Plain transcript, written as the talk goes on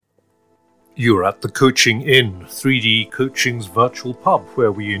You're at the Coaching Inn, 3D Coaching's virtual pub,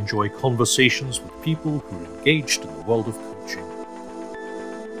 where we enjoy conversations with people who are engaged in the world of coaching.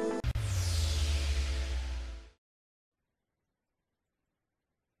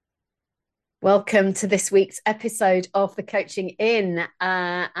 Welcome to this week's episode of the Coaching Inn.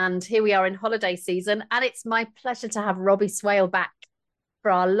 And here we are in holiday season, and it's my pleasure to have Robbie Swale back for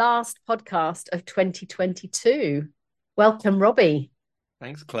our last podcast of 2022. Welcome, Robbie.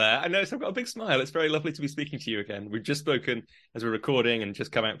 Thanks, Claire. I noticed I've got a big smile. It's very lovely to be speaking to you again. We've just spoken as we're recording and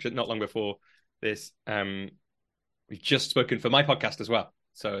just come out not long before this. We've just spoken for my podcast as well.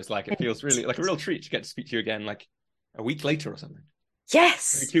 So it's like, it feels really like a real treat to get to speak to you again, like a week later or something.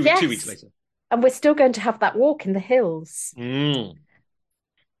 Yes. Maybe two weeks later. And we're still going to have that walk in the hills. Meet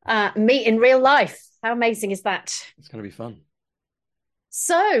in real life. How amazing is that? It's going to be fun.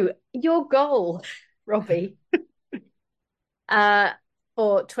 So your goal, Robbie,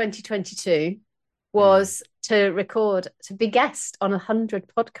 for 2022 was to be guest on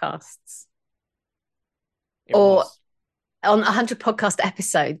 100 podcasts. On 100 podcast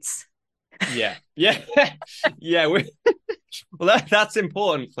episodes. Yeah. Well, that's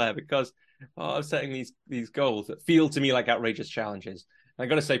important, Claire, because I was setting these goals that feel to me like outrageous challenges. And I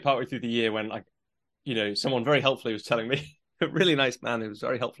got to say, partway through the year, when someone very helpfully was telling me, a really nice man who was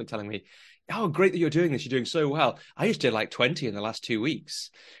very helpfully telling me, "Oh, great that you're doing this. You're doing so well. I just did like 20 in the last 2 weeks."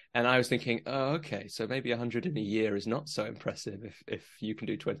 And I was thinking, oh, okay, so maybe 100 in a year is not so impressive if you can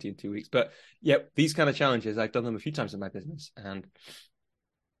do 20 in 2 weeks. But yeah, these kind of challenges, I've done them a few times in my business /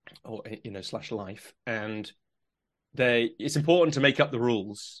 life. And it's important to make up the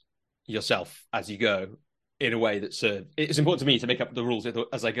rules yourself as you go in a way that serves. It's important to me to make up the rules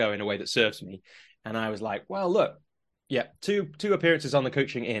as I go in a way that serves me. And I was like, well, look, yeah, two appearances on the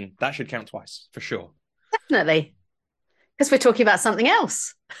Coaching Inn, that should count twice for sure. Definitely. Because we're talking about something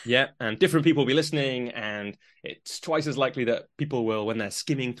else. Yeah, and different people will be listening, and it's twice as likely that people will, when they're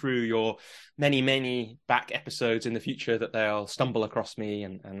skimming through your many, many back episodes in the future, that they'll stumble across me,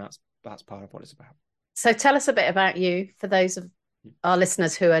 and that's part of what it's about. So tell us a bit about you for those of our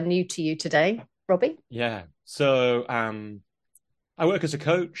listeners who are new to you today, Robbie. Yeah, so I work as a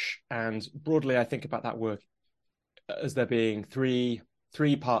coach, and broadly I think about that work as there being three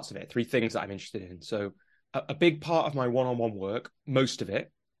parts of it, three things that I'm interested in. So a big part of my one-on-one work, most of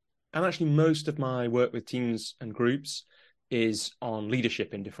it, and actually most of my work with teams and groups, is on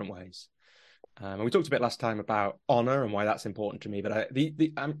leadership in different ways. And we talked a bit last time about honor and why that's important to me, but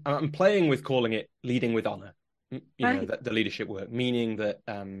I'm playing with calling it leading with honor, the leadership work, meaning that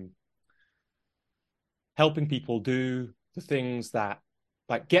helping people do the things that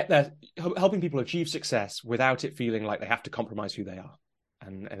helping people achieve success without it feeling like they have to compromise who they are.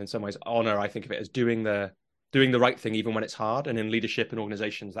 And in some ways, honor, I think of it as doing the right thing even when it's hard. And in leadership and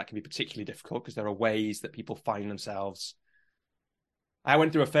organizations, that can be particularly difficult because there are ways that people find themselves. I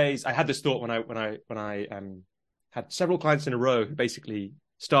went through a phase. I had this thought when I had several clients in a row who basically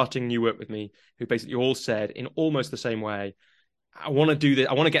starting new work with me, who basically all said in almost the same way, "I want to do this.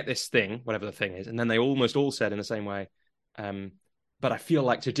 I want to get this thing, whatever the thing is." And then they almost all said in the same way, "But I feel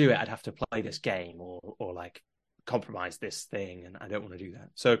like to do it, I'd have to play this game or like compromise this thing, and I don't want to do that."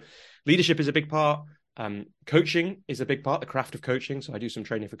 So leadership is a big part. Coaching is a big part, the craft of coaching. So I do some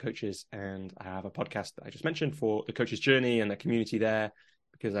training for coaches, and I have a podcast that I just mentioned for the coach's journey and the community there,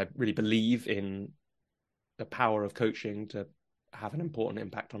 because I really believe in the power of coaching to have an important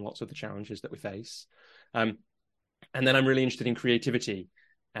impact on lots of the challenges that we face. And then I'm really interested in creativity,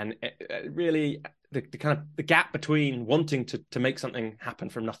 and really the kind of the gap between wanting to make something happen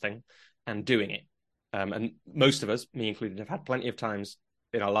from nothing and doing it. And most of us, me included, have had plenty of times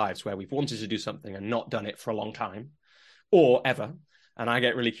in our lives where we've wanted to do something and not done it for a long time or ever. And I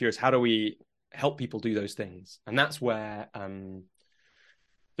get really curious, how do we help people do those things? And that's where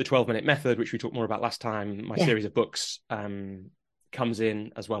the 12-minute method, which we talked more about last time, my series of books, comes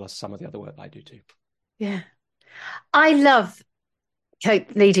in, as well as some of the other work that I do too. Yeah. I love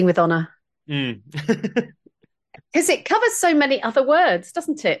leading with honor. Because it covers so many other words,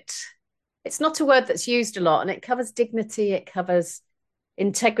 doesn't it? It's not a word that's used a lot, and it covers dignity, it covers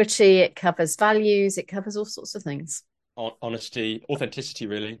integrity, it covers values, it covers all sorts of things. Honesty, authenticity,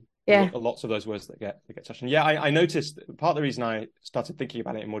 really. Yeah. Lots of those words that get touched on. Yeah, I noticed part of the reason I started thinking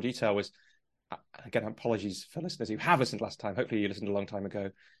about it in more detail was, again, apologies for listeners who have listened last time. Hopefully you listened a long time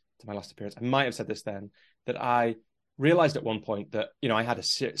ago to my last appearance. I might have said this then, that I realized at one point that I had a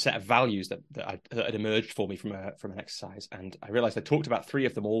set of values that had emerged for me from an exercise, and I realized I talked about 3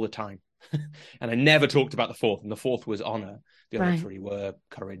 of them all the time, and I never talked about the fourth. And the fourth was honor. The other 3 were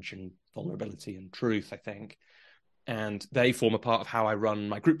courage and vulnerability and truth, I think. And they form a part of how I run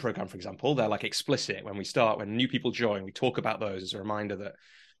my group program, for example. They're like explicit when we start, when new people join, we talk about those as a reminder that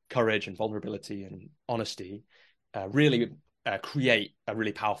courage and vulnerability and honesty really create a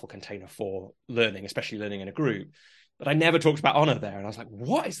really powerful container for learning, especially learning in a group. But I never talked about honor there. And I was like,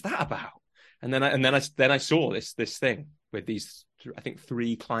 what is that about? And then I saw this thing with these, I think,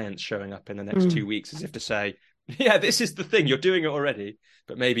 3 clients showing up in the next 2 weeks, as if to say, yeah, this is the thing, you're doing it already.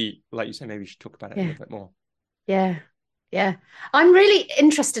 But maybe, like you say, maybe we should talk about it a little bit more. Yeah. Yeah. I'm really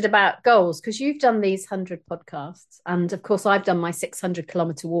interested about goals because you've done these 100 podcasts. And of course, I've done my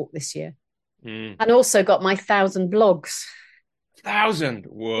 600-kilometer walk this year and also got my 1,000 blogs. 1,000?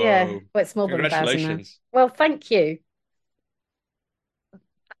 Whoa. Yeah. Well, it's more than 1,000 now. Well, thank you.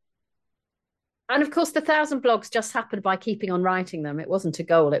 And of course, the 1,000 blogs just happened by keeping on writing them. It wasn't a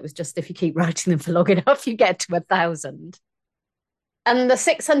goal. It was just if you keep writing them for long enough, you get to 1,000. And the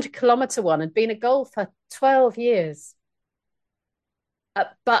 600-kilometer one had been a goal for 12 years.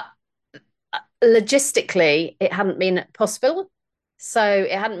 But logistically, it hadn't been possible. So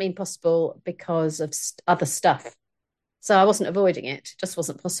it hadn't been possible because of other stuff. So I wasn't avoiding it. It just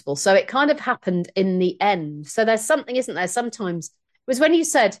wasn't possible. So it kind of happened in the end. So there's something, isn't there? Sometimes it was when you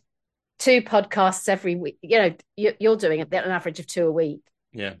said 2 podcasts every week, you're doing an average of 2 a week.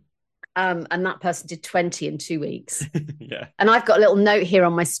 Yeah. And that person did 20 in 2 weeks. Yeah. And I've got a little note here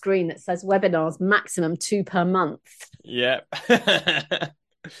on my screen that says webinars maximum 2 per month. Yeah.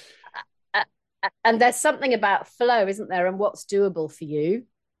 And there's something about flow, isn't there? And what's doable for you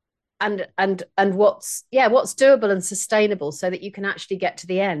and what's doable and sustainable so that you can actually get to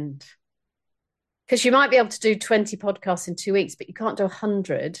the end. Because you might be able to do 20 podcasts in 2 weeks, but you can't do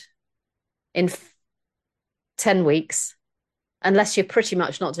 100 in 10 weeks. Unless you're pretty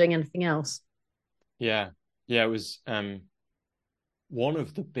much not doing anything else. Yeah. It was one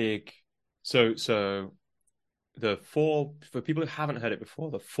of the big. So the 4, for people who haven't heard it before,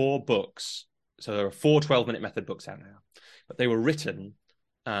 the 4 books. So there are 4 12-minute method books out now, but they were written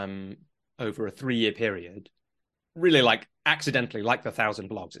over a 3-year period. Really, like accidentally, like the 1,000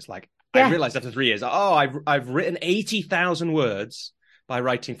 blogs. It's like I realized after 3 years, I've written 80,000 words by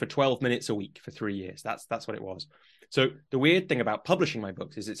writing for 12 minutes a week for 3 years. That's what it was. So the weird thing about publishing my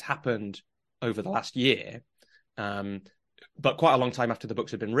books is it's happened over the last year, but quite a long time after the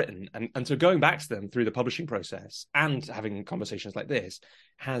books had been written. And so going back to them through the publishing process and having conversations like this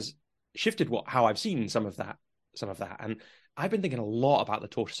has shifted how I've seen some of that. And I've been thinking a lot about the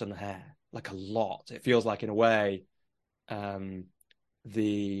tortoise and the hare, like a lot. It feels like in a way,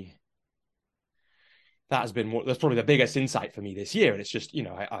 that's probably the biggest insight for me this year. And it's just,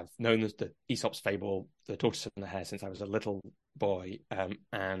 I've known the Aesop's fable, the tortoise and the hare, since I was a little boy.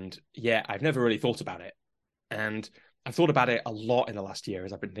 And yeah, I've never really thought about it. And I've thought about it a lot in the last year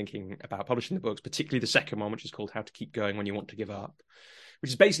as I've been thinking about publishing the books, particularly the second one, which is called How to Keep Going When You Want to Give Up,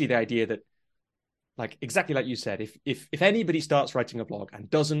 which is basically the idea that, like, exactly like you said, if anybody starts writing a blog and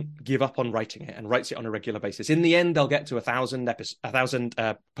doesn't give up on writing it and writes it on a regular basis, in the end, they'll get to 1,000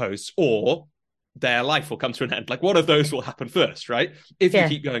 posts, or their life will come to an end. Like, one of those will happen first, right? If you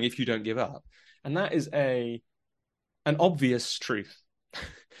keep going, if you don't give up. And that is an obvious truth.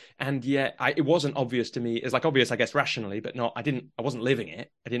 And yet it wasn't obvious to me. It's like obvious, I guess, rationally, but not, I wasn't living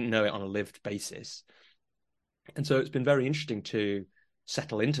it. I didn't know it on a lived basis. And so it's been very interesting to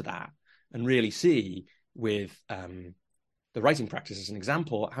settle into that and really see with the writing practice as an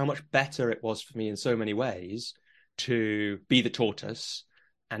example, how much better it was for me in so many ways to be the tortoise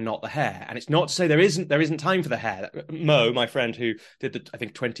and not the hare. And it's not to say there isn't time for the hare. Mo, my friend who did I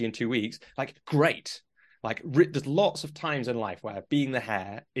think 20 in 2 weeks, like, great. Like, there's lots of times in life where being the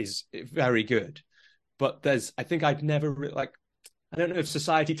hare is very good. But I think I've never I don't know if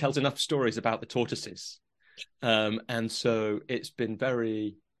society tells enough stories about the tortoises. And so it's been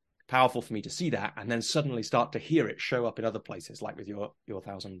very powerful for me to see that and then suddenly start to hear it show up in other places, like with your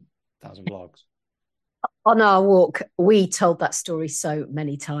 1,000 blogs. On our walk, we told that story so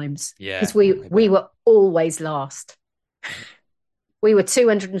many times. Yeah. Because we were always last. We were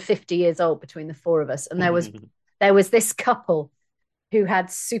 250 years old between the 4 of us. And there was this couple who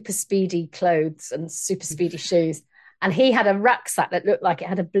had super speedy clothes and super speedy shoes. And he had a rucksack that looked like it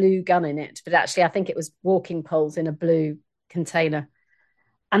had a blue gun in it. But actually, I think it was walking poles in a blue container.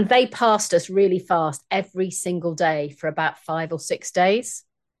 And they passed us really fast every single day for about 5 or 6 days.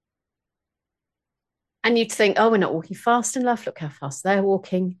 And you'd think, oh, we're not walking fast enough. Look how fast they're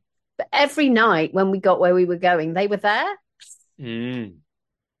walking. But every night when we got where we were going, they were there. Mm.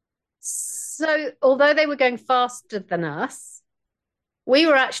 So although they were going faster than us, we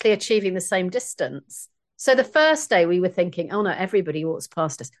were actually achieving the same distance. So the first day we were thinking, oh no, everybody walks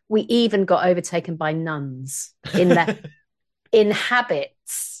past us. We even got overtaken by nuns in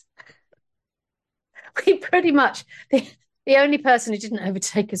habits. We pretty much, the only person who didn't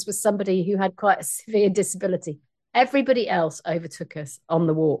overtake us was somebody who had quite a severe disability. Everybody else overtook us on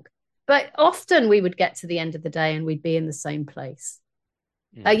the walk. But often we would get to the end of the day and we'd be in the same place.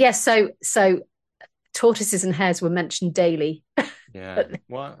 Yes, so tortoises and hares were mentioned daily. Yeah.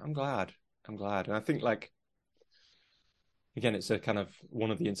 Well, I'm glad. And I think, like, again, it's a kind of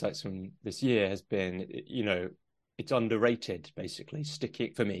one of the insights from this year has been, you know, it's underrated, basically.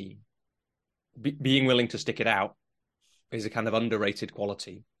 Sticking, for me, being willing to stick it out is a kind of underrated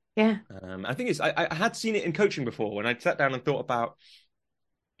quality. Yeah. I think I had seen it in coaching before when I sat down and thought about,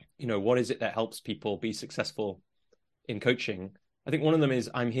 you know, what is it that helps people be successful in coaching? I think one of them is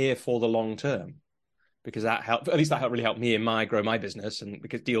I'm here for the long term, because that helped. At least that really helped me in grow my business, and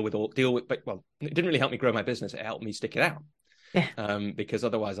because deal with. But well, it didn't really help me grow my business. It helped me stick it out. Yeah. Because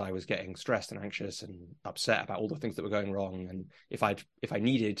otherwise I was getting stressed and anxious and upset about all the things that were going wrong. And if I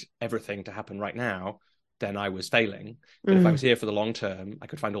needed everything to happen right now, then I was failing. But if I was here for the long term, I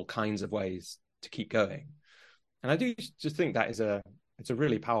could find all kinds of ways to keep going. And I do just think that it's a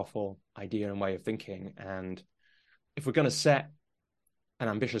really powerful idea and way of thinking. And if we're going to set an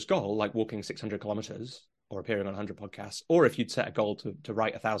ambitious goal, like walking 600 kilometers or appearing on 100 podcasts, or if you'd set a goal to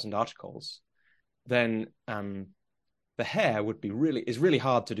write 1,000 articles, then the hare is really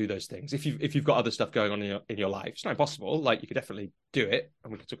hard to do those things. If you've got other stuff going on in your life, it's not impossible. Like, you could definitely do it,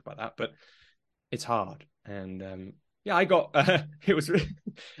 and we can talk about that, but it's hard. And I got it was really,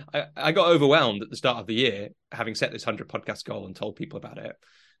 I got overwhelmed at the start of the year, having set this 100 podcast goal and told people about it.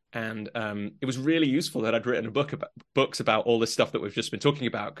 And it was really useful that I'd written books about all this stuff that we've just been talking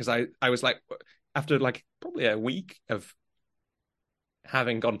about, because I was like, after like probably a week of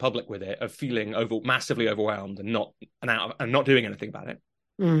having gone public with it, of feeling massively overwhelmed and not doing anything about it,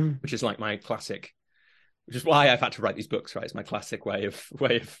 which is like my classic, which is why I've had to write these books, right? It's my classic way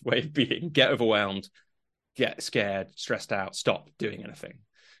of being: get overwhelmed, get scared, stressed out, stop doing anything.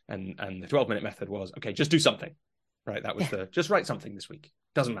 And the 12-minute method was, okay, just do something, right? That was just write something this week.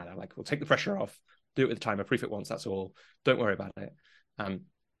 Doesn't matter. Like, we'll take the pressure off, do it with the timer, proof it once, that's all. Don't worry about it.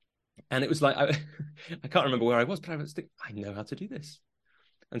 And it was like, I can't remember where I was, but I was thinking, I know how to do this.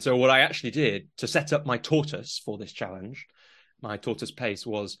 And so what I actually did to set up my tortoise for this challenge, my tortoise pace,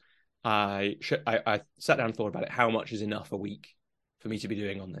 was I sat down and thought about it. How much is enough a week for me to be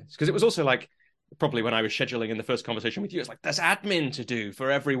doing on this? Because it was also like, probably when I was scheduling in the first conversation with you, it's like, there's admin to do for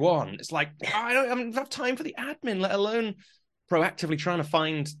everyone. It's like, I don't have time for the admin, let alone proactively trying to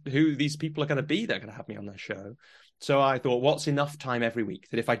find who these people are going to be that are going to have me on their show. So I thought, what's enough time every week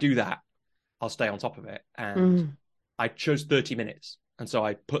that if I do that, I'll stay on top of it? And I chose 30 minutes. And so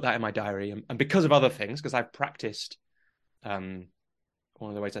I put that in my diary. And because of other things, because I've practiced, one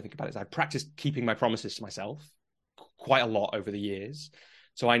of the ways I think about it is I've practiced keeping my promises to myself quite a lot over the years.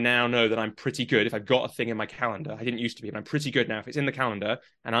 So I now know that I'm pretty good. If I've got a thing in my calendar, I didn't used to be, but I'm pretty good now. If it's in the calendar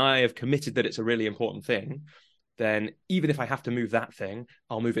and I have committed that it's a really important thing, then even if I have to move that thing,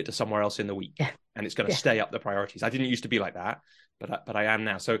 I'll move it to somewhere else in the week. And it's going to stay up the priorities. I didn't used to be like that, but I am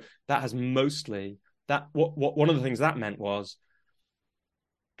now. So that has mostly, what one of the things that meant was,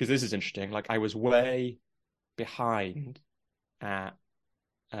 because this is interesting, like I was way behind at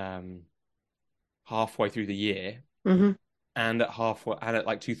halfway through the year, and at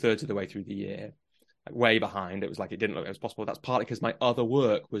like 2/3 of the way through the year, like way behind. It was like it didn't look like it was possible. That's partly because my other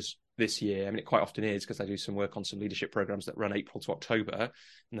work was this year. I mean, it quite often is, because I do some work on some leadership programs that run April to October,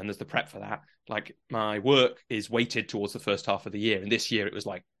 and then there's the prep for that. Like, my work is weighted towards the first half of the year, and this year it was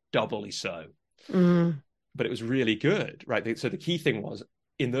like doubly so. But it was really good, right? So the key thing was,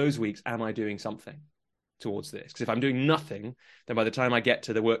 in those weeks, am I doing something towards this? Because if I'm doing nothing, then by the time I get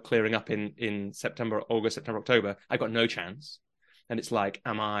to the work clearing up in August, September, October, I've got no chance. And it's like,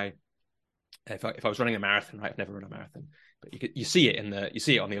 if I was running a marathon, right? I've never run a marathon, but you see it on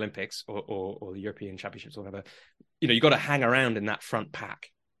the Olympics or the European Championships or whatever. You know, you got to hang around in that front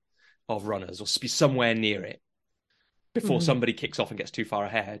pack of runners, or be somewhere near it before somebody kicks off and gets too far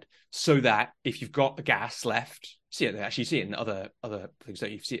ahead, so that if you've got the gas left, see it in other things, that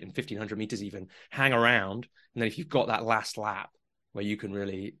you see it in 1,500 meters even, hang around, and then if you've got that last lap where you can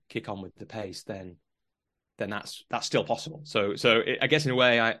really kick on with the pace, then that's still possible. So I guess in a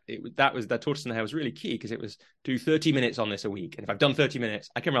way, that tortoise and the hare was really key, because it was do 30 minutes on this a week, and if I've done 30 minutes,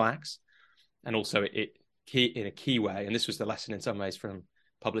 I can relax. And also in a key way, and this was the lesson in some ways from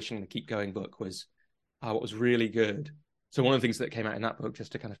publishing the Keep Going book, was what was really good. So one of the things that came out in that book,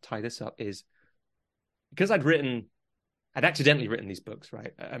 just to kind of tie this up, is because I'd accidentally written these books,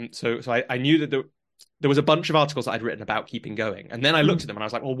 right? So I knew that there was a bunch of articles that I'd written about keeping going. And then I looked at them and I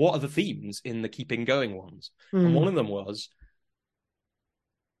was like, well, what are the themes in the keeping going ones? And one of them was,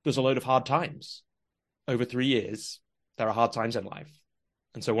 there's a load of hard times. Over 3 years, there are hard times in life.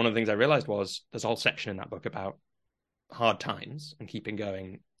 And so one of the things I realized was there's a whole section in that book about hard times and keeping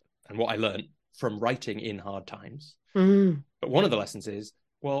going and what I learned from writing in hard times. But one of the lessons is,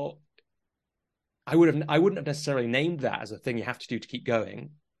 well, I wouldn't have necessarily named that as a thing you have to do to keep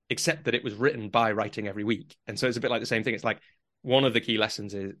going, except that it was written by writing every week. And so it's a bit like the same thing. It's like one of the key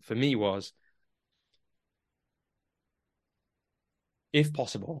lessons for me was, if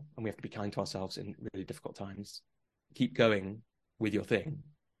possible, and we have to be kind to ourselves in really difficult times, keep going with your thing,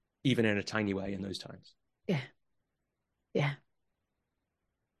 even in a tiny way in those times. Yeah.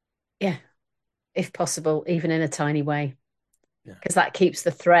 If possible, even in a tiny way, because that keeps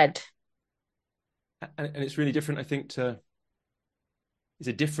the thread. And it's really different, I think, it's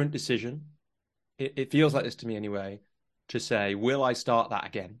a different decision. It feels like this to me anyway, to say, will I start that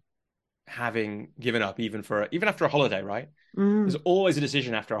again? Having given up even after a holiday, right? There's always a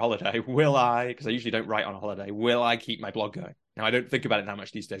decision after a holiday. Will I, because I usually don't write on a holiday, will I keep my blog going? Now, I don't think about it that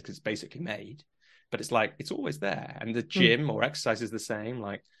much these days because it's basically made, but it's like, it's always there. And the gym or exercise is the same.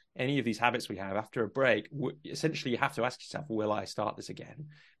 Like any of these habits we have after a break, essentially you have to ask yourself, will I start this again?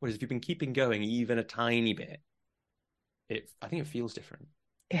 Whereas if you've been keeping going even a tiny bit, I think it feels different.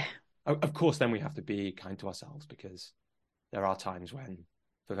 Yeah. Of course, then we have to be kind to ourselves, because there are times when,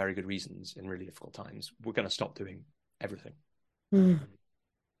 for very good reasons, in really difficult times, we're going to stop doing everything. So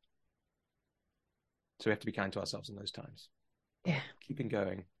we have to be kind to ourselves in those times. Yeah. Keeping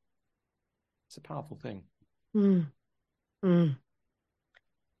going, it's a powerful thing.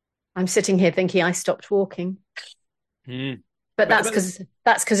 I'm sitting here thinking I stopped walking. But that's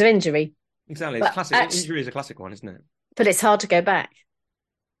because of injury. Exactly. It's classic. Injury is a classic one, isn't it? But it's hard to go back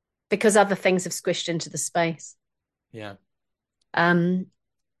because other things have squished into the space. Yeah.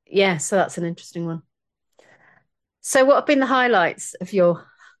 So that's an interesting one. So what have been the highlights of your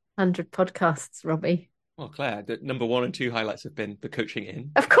 100 podcasts, Robbie? Well, Claire, the number 1 and 2 highlights have been the coaching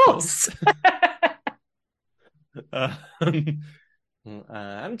in. Of course. And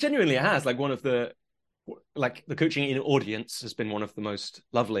genuinely it has. Like the coaching in audience has been one of the most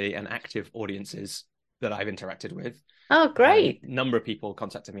lovely and active audiences that I've interacted with. Oh, great. A number of people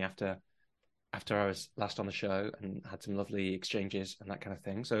contacted me after I was last on the show and had some lovely exchanges and that kind of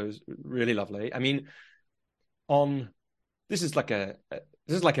thing. So it was really lovely. I mean, this is like a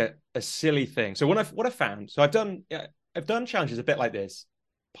silly thing. So what I found, so I've done challenges a bit like this.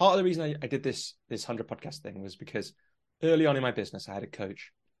 Part of the reason I did this 100 podcast thing was because early on in my business, I had a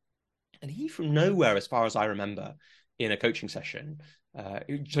coach, and he, from nowhere, as far as I remember, in a coaching session.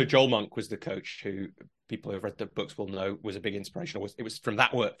 So Joel Monk was the coach who people who've read the books will know was a big inspiration. It was from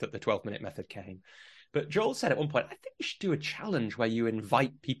that work that the 12-minute method came. But Joel said at one point, I think you should do a challenge where you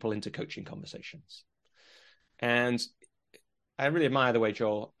invite people into coaching conversations. And I really admire the way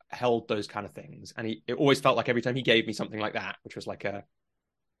Joel held those kind of things. And it always felt like every time he gave me something like that, which was like a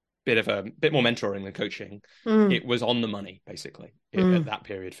bit more mentoring than coaching, it was on the money, basically, at that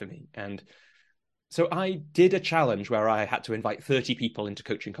period for me. And so I did a challenge where I had to invite 30 people into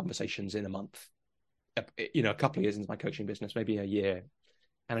coaching conversations in a month, a couple of years into my coaching business, maybe a year.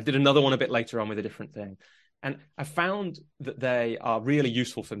 And I did another one a bit later on with a different thing. And I found that they are really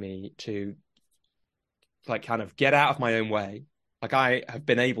useful for me to like kind of get out of my own way. Like I have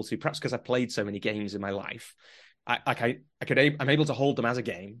been able to, perhaps because I've played so many games in my life, I'm able to hold them as a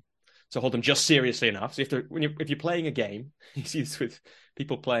game, to hold them just seriously enough. So if you're playing a game, you see this with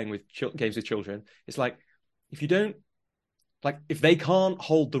people playing with games with children. It's like, if they can't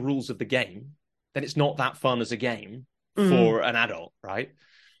hold the rules of the game, then it's not that fun as a game for an adult, right?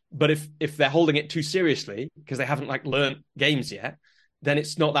 But if they're holding it too seriously because they haven't learned games yet, then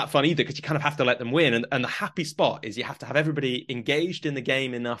it's not that fun either, because you kind of have to let them win. And the happy spot is you have to have everybody engaged in the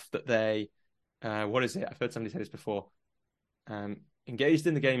game enough that they, what is it? I've heard somebody say this before. Engaged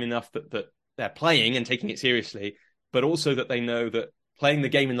in the game enough that they're playing and taking it seriously, but also that they know that playing the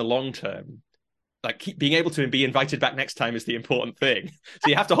game in the long term, being able to be invited back next time is the important thing. So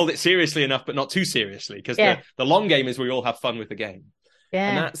you have to hold it seriously enough, but not too seriously, because the long game is where we all have fun with the game.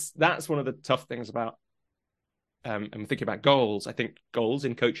 Yeah. And that's one of the tough things about, I'm thinking about goals. I think goals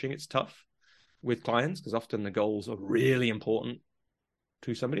in coaching, it's tough with clients because often the goals are really important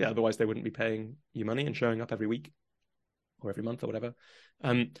to somebody. Otherwise, they wouldn't be paying you money and showing up every week or every month or whatever.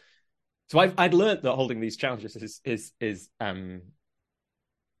 So I'd learned that holding these challenges is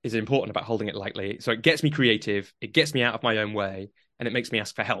important about holding it lightly. So it gets me creative, it gets me out of my own way, and it makes me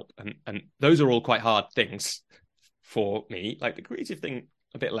ask for help. And those are all quite hard things for me. Like the creative thing,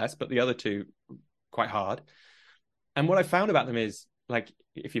 a bit less, but the other two quite hard. And what I found about them is, like,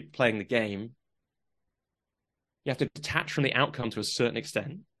 if you're playing the game, you have to detach from the outcome to a certain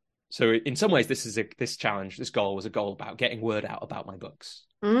extent. So in some ways, this challenge, this goal was a goal about getting word out about my books.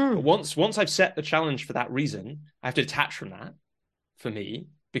 But once I've set the challenge for that reason, I have to detach from that for me,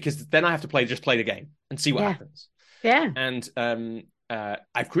 because then I have to play the game and see what happens. Yeah. And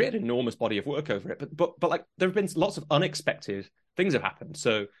I've created an enormous body of work over it, but like there have been lots of unexpected things have happened.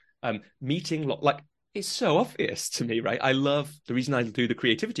 So meeting like it's so obvious to me, right? I love the reason I do the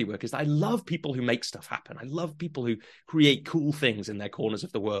creativity work is that I love people who make stuff happen. I love people who create cool things in their corners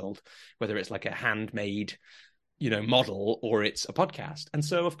of the world, whether it's like a handmade, model or it's a podcast. And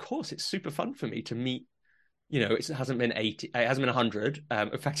so, of course, it's super fun for me to meet. It hasn't been 80, it hasn't been 100.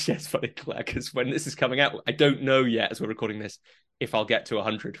 In fact, yeah, it's funny, Claire, because when this is coming out, I don't know yet as we're recording this if I'll get to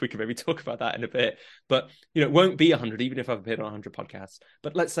 100. We can maybe talk about that in a bit. But, it won't be 100, even if I've appeared on 100 podcasts.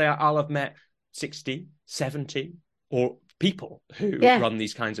 But let's say I'll have met 60, 70 or people who run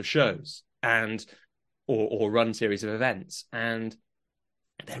these kinds of shows and or run series of events. And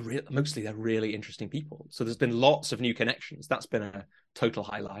they're really interesting people. So there's been lots of new connections. That's been a total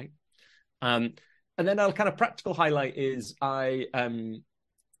highlight. And then a kind of practical highlight is other than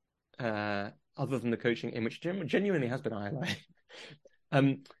the coaching, in which genuinely has been a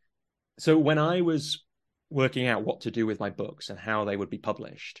highlight. So when I was working out what to do with my books and how they would be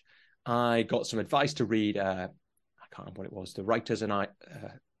published, I got some advice to read. I can't remember what it was. The Writers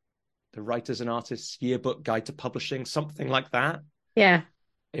and Artists Yearbook Guide to Publishing, something like that. Yeah,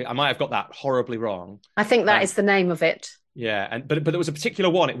 I might have got that horribly wrong. I think that is the name of it. Yeah, but there was a particular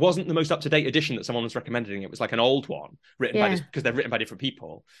one. It wasn't the most up-to-date edition that someone was recommending. It was like an old one written by because they're written by different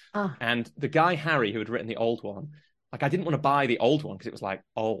people. Oh. And the guy Harry who had written the old one, like I didn't want to buy the old one because it was like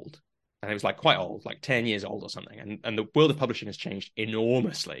old, and it was like quite old, like 10 years old or something. And the world of publishing has changed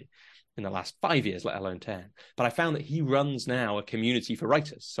enormously in the last 5 years, let alone 10. But I found that he runs now a community for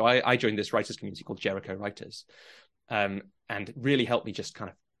writers. So I joined this writers community called Jericho Writers, and it really helped me just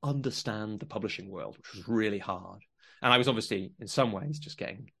kind of understand the publishing world, which was really hard. And I was obviously, in some ways, just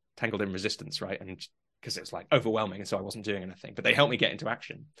getting tangled in resistance, right? And because it was like overwhelming, and so I wasn't doing anything. But they helped me get into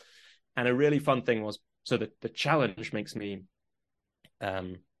action. And a really fun thing was, so the challenge makes me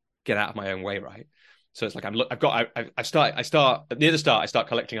get out of my own way, right? So it's like I start near the start. I start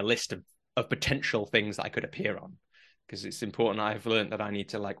collecting a list of potential things that I could appear on, because it's important. I've learned that I need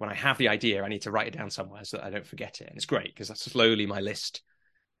to, like, when I have the idea, I need to write it down somewhere so that I don't forget it. And it's great because slowly my list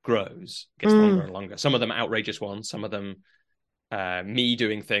grows, gets longer and longer. Some of them outrageous ones, some of them me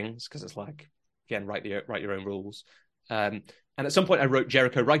doing things because it's like, again, write your own rules. And at some point I wrote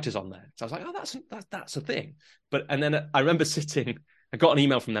Jericho Writers on there, so I was like, oh, that's a thing. And then I remember I got an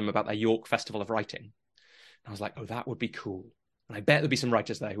email from them about their York Festival of Writing, and I was like, oh, that would be cool. And I bet there'd be some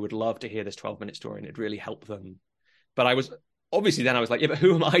writers there who would love to hear this 12-minute story and it'd really help them. But I was like, yeah, but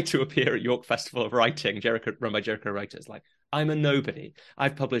who am I to appear at York Festival of Writing, run by Jericho Writers? Like, I'm a nobody.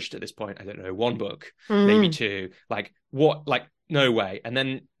 I've published at this point, I don't know, one book, maybe two. Like, what? Like, no way. And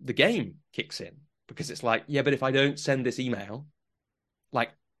then the game kicks in, because it's like, yeah, but if I don't send this email,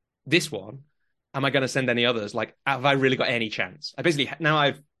 like this one, am I going to send any others? Like, have I really got any chance? Now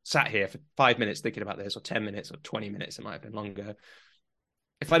I've sat here for 5 minutes thinking about this, or 10 minutes, or 20 minutes. It might have been longer.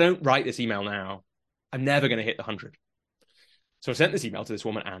 If I don't write this email now, I'm never going to hit the 100. So I sent this email to this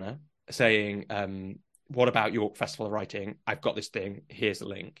woman, Anna, saying, what about York Festival of Writing? I've got this thing. Here's the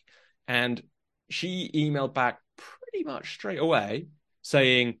link. And she emailed back pretty much straight away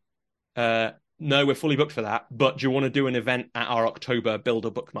saying, no, we're fully booked for that, but do you want to do an event at our October Build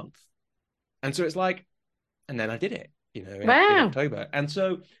a Book Month? And so it's like, and then I did it, in October. And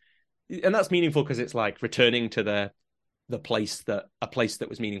so, and that's meaningful because it's like returning to a place that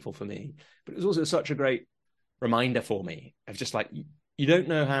was meaningful for me. But it was also such a great reminder for me of just like, you don't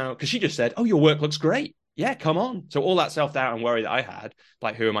know how, because she just said, oh, your work looks great. Yeah, come on. So all that self-doubt and worry that I had,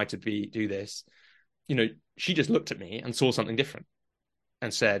 like, who am I to do this? She just looked at me and saw something different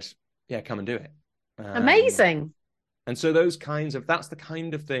and said, yeah, come and do it. Amazing. And so that's the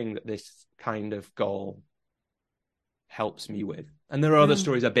kind of thing that this kind of goal helps me with. And there are other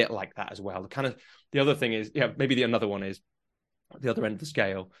stories a bit like that as well. The other thing is, another one is the other end of the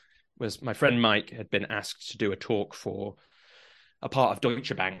scale was my friend Mike had been asked to do a talk for a part of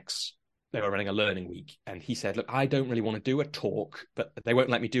Deutsche Bank's. They were running a learning week. And he said, look, I don't really want to do a talk, but they won't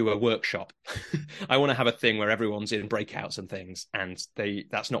let me do a workshop. I want to have a thing where everyone's in breakouts and things. And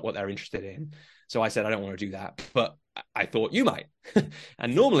that's not what they're interested in. So I said, I don't want to do that. But I thought you might.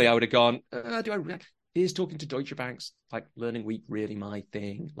 And normally I would have gone, is talking to Deutsche Bank's like learning week really my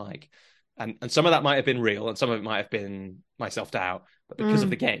thing? Like, and some of that might have been real and some of it might have been my self-doubt. But because of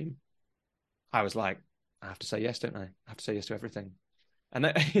the game, I was like, I have to say yes, don't I? I have to say yes to everything. And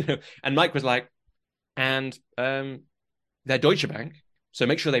that, and Mike was like, and they're Deutsche Bank, so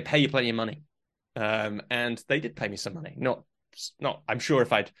make sure they pay you plenty of money. And they did pay me some money. Not. I'm sure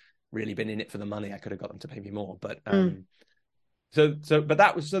if I'd really been in it for the money, I could have got them to pay me more. But but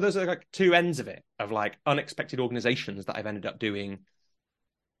that was, so those are like two ends of it, of like unexpected organizations that I've ended up doing,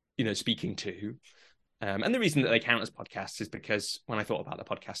 speaking to. And the reason that they count as podcasts is because when I thought about the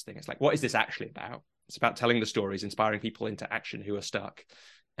podcast thing, it's like, what is this actually about? It's about telling the stories, inspiring people into action who are stuck.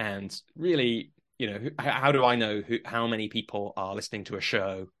 And really, how do I know how many people are listening to a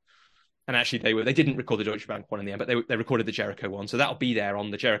show? And actually, they didn't record the Deutsche Bank one in the end, but they recorded the Jericho one. So that'll be there on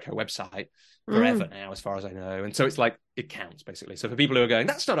the Jericho website forever now, as far as I know. And so it's like, it counts, basically. So for people who are going,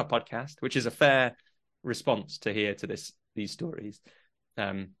 that's not a podcast, which is a fair response to hear to these stories.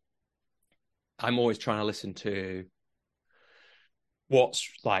 I'm always trying to listen to what's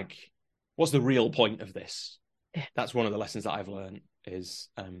the real point of this? Yeah. That's one of the lessons that I've learned is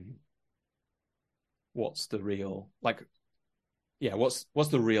what's the real, what's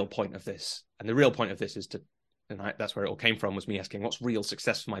the real point of this? And the real point of this is that's where it all came from, was me asking, what's real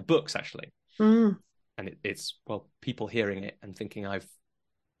success for my books, actually? And it's people hearing it and thinking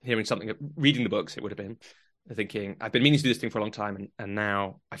hearing something, reading the books, it would have been, thinking, I've been meaning to do this thing for a long time, and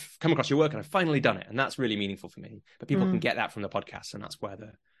now I've come across your work and I've finally done it. And that's really meaningful for me. But people can get that from the podcast, and that's where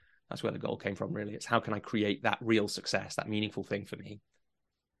the goal came from, really. It's how can I create that real success, that meaningful thing for me?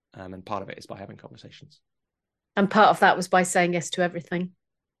 And part of it is by having conversations. And part of that was by saying yes to everything.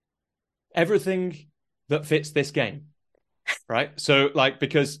 Everything that fits this game, right? So,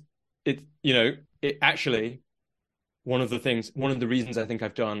 because it actually, one of the reasons I think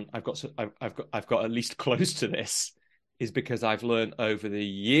I've got at least close to this is because I've learned over the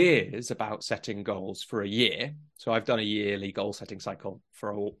years about setting goals for a year. So I've done a yearly goal setting cycle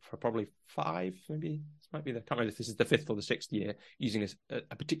for probably 5, maybe. This might be I can't remember if this is the 5th or the 6th year using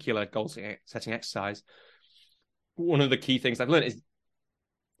a particular goal setting exercise. One of the key things I've learned is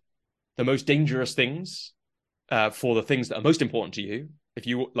the most dangerous things for the things that are most important to you. If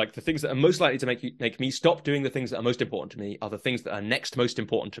you the things that are most likely to make me stop doing the things that are most important to me are the things that are next most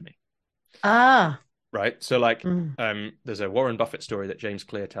important to me. Right. So there's a Warren Buffett story that James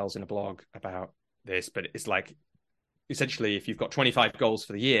Clear tells in a blog about this, but it's essentially, if you've got 25 goals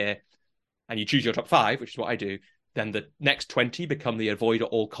for the year and you choose your top 5, which is what I do, then the next 20 become the avoid at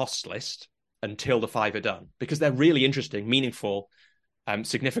all costs list until the 5 are done, because they're really interesting, meaningful,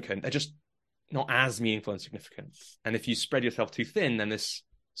 significant. They're just not as meaningful and significant. And if you spread yourself too thin, then this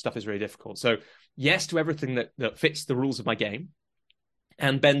stuff is really difficult. So yes to everything that fits the rules of my game,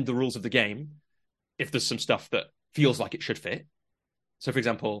 and bend the rules of the game if there's some stuff that feels like it should fit. So for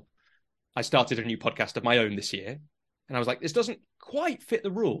example, I started a new podcast of my own this year, and I was like, this doesn't quite fit the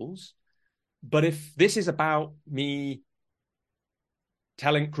rules, but if this is about me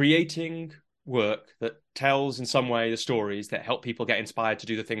creating work that tells in some way the stories that help people get inspired to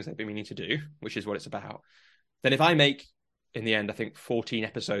do the things they've been meaning to do, which is what it's about, then if I make, in the end, I think 14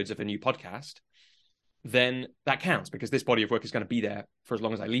 episodes of a new podcast, then that counts, because this body of work is going to be there for as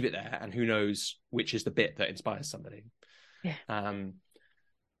long as I leave it there, and who knows which is the bit that inspires somebody. And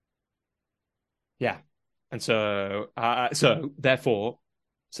so therefore,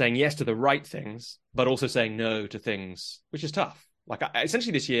 saying yes to the right things, but also saying no to things, which is tough.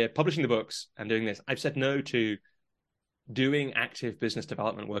 Essentially this year, publishing the books and doing this, I've said no to doing active business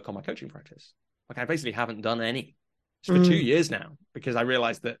development work on my coaching practice. I basically haven't done any for 2 years now, because I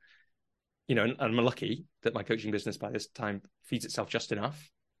realized that, and I'm lucky that my coaching business by this time feeds itself just enough,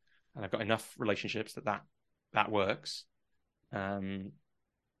 and I've got enough relationships that works. And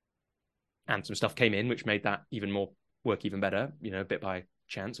some stuff came in which made that work even better, a bit by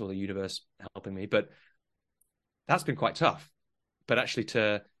chance, or the universe helping me. But that's been quite tough. But actually,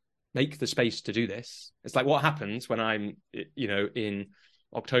 to make the space to do this, it's like, what happens when I'm, in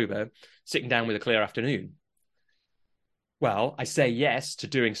October, sitting down with a clear afternoon? Well, I say yes to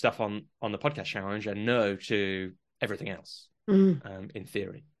doing stuff on the podcast challenge and no to everything else, in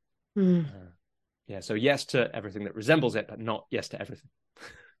theory. So yes to everything that resembles it, but not yes to everything.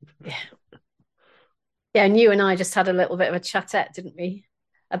 Yeah, and you and I just had a little bit of a chatette, didn't we,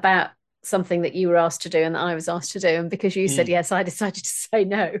 about something that you were asked to do and that I was asked to do, and because you said yes, I decided to say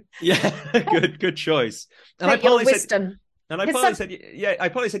no. Good choice. And Take your wisdom. I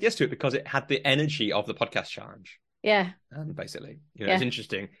probably said yes to it because it had the energy of the podcast challenge. Yeah. Basically, it's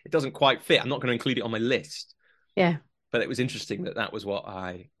interesting. It doesn't quite fit. I'm not going to include it on my list. Yeah. But it was interesting that was what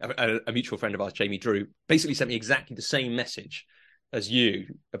a mutual friend of ours, Jamie Drew, basically sent me exactly the same message as you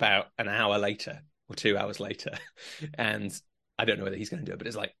about an hour later or 2 hours later. And I don't know whether he's going to do it, but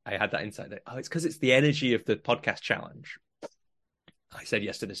it's like I had that insight that, it's because it's the energy of the podcast challenge. I said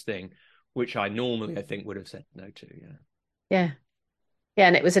yes to this thing, which I normally, I think, would have said no to. Yeah.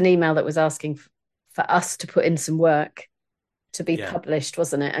 And it was an email that was asking for us to put in some work to be published,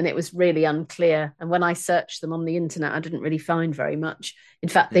 wasn't it? And it was really unclear. And when I searched them on the internet, I didn't really find very much. In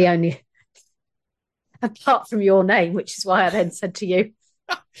fact, they only, apart from your name, which is why I then said to you.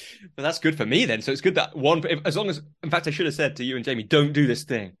 But that's good for me then. So it's good that as long as, in fact, I should have said to you and Jamie, don't do this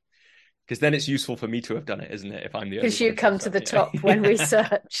thing. Because then it's useful for me to have done it, isn't it? If I'm the only one. Because you come to the top when we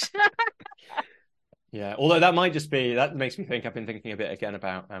search. Yeah, although that might just be, that makes me think, I've been thinking a bit again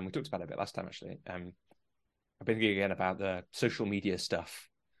about, we talked about it a bit last time actually. I've been thinking again about the social media stuff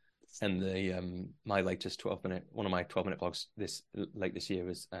and the my latest 12-minute, one of my 12-minute blogs late this year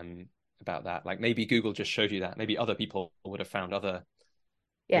was about that. Like maybe Google just showed you that. Maybe other people would have found other,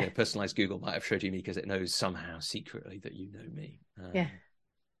 personalized Google might have showed you me because it knows somehow secretly that you know me.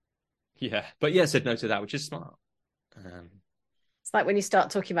 Yeah, but said no to that, which is smart. It's like when you start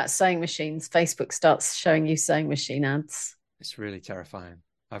talking about sewing machines, Facebook starts showing you sewing machine ads. It's really terrifying.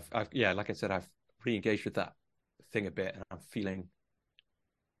 I've like I said, I've re-engaged with that thing a bit, and I'm feeling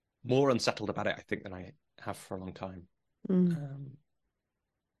more unsettled about it, I think, than I have for a long time.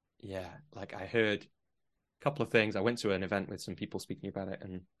 Like I heard a couple of things. I went to an event with some people speaking about it,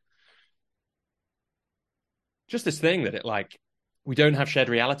 and just this thing that we don't have shared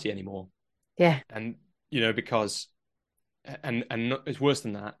reality anymore. Yeah. And, because, and it's worse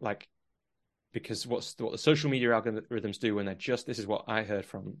than that, because what the social media algorithms do when this is what I heard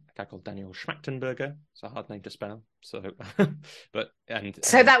from a guy called Daniel Schmachtenberger. It's a hard name to spell. So,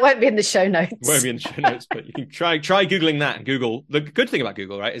 so that won't be in the show notes. Won't be in the show notes, but you can try Googling that, and Google, the good thing about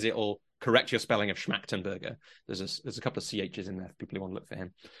Google, right, is it'll correct your spelling of Schmachtenberger. There's a couple of CHs in there for people who want to look for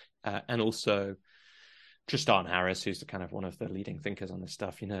him. And also Tristan Harris, who's the kind of one of the leading thinkers on this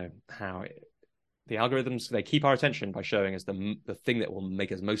stuff, how the algorithms, they keep our attention by showing us the thing that will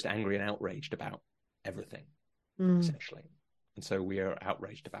make us most angry and outraged about everything, essentially. And so we are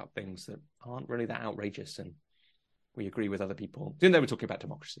outraged about things that aren't really that outrageous, and we agree with other people. Then they were talking about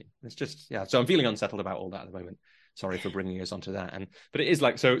democracy. It's just, so I'm feeling unsettled about all that at the moment. Sorry for bringing us onto that. But it is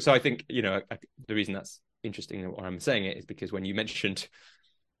so I think, the reason that's interesting what I'm saying it is because when you mentioned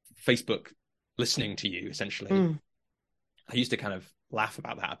Facebook listening to you, essentially, I used to kind of laugh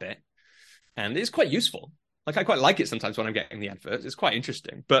about that a bit. And it's quite useful. I quite like it sometimes when I'm getting the adverts. It's quite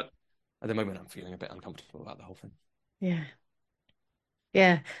interesting. But at the moment, I'm feeling a bit uncomfortable about the whole thing. Yeah.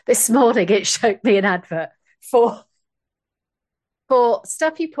 Yeah. This morning, it showed me an advert for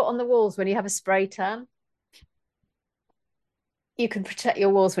stuff you put on the walls when you have a spray tan. You can protect your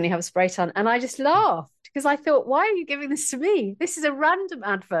walls when you have a spray tan. And I just laughed because I thought, why are you giving this to me? This is a random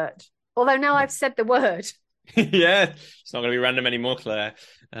advert. Although now I've said the word. Yeah, it's not going to be random anymore, Claire.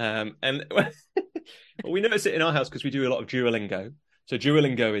 And we notice it in our house because we do a lot of Duolingo. So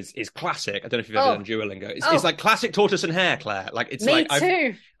Duolingo is classic. I don't know if you've ever done Duolingo. It's like classic tortoise and hare, Claire. It's Me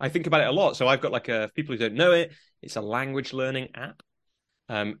too. I think about it a lot. So I've got people who don't know it. It's a language learning app.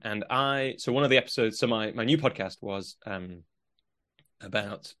 So one of the episodes, so my new podcast was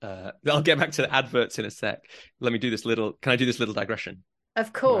about. I'll get back to the adverts in a sec. Can I do this little digression?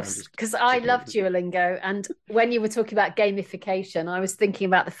 Of course, because I love Duolingo. And when you were talking about gamification, I was thinking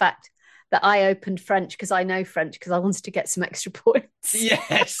about the fact that I opened French because I know French because I wanted to get some extra points.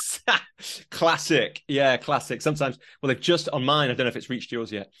 Yes. Classic. Yeah, classic. Sometimes, they've just, on mine, I don't know if it's reached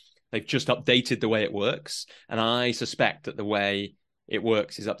yours yet, they've just updated the way it works. And I suspect that the way it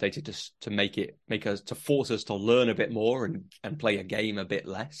works is updated to force us to learn a bit more and play a game a bit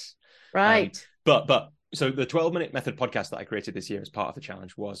less. Right. So the 12-minute method podcast that I created this year as part of the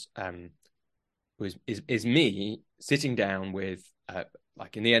challenge was me sitting down with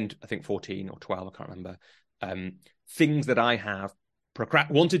in the end, I think 14 or 12, I can't remember, things that I have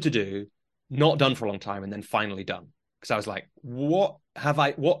wanted to do, not done for a long time, and then finally done. Because I was like, what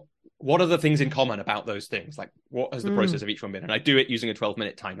are the things in common about those things? What has the process of each one been? And I do it using a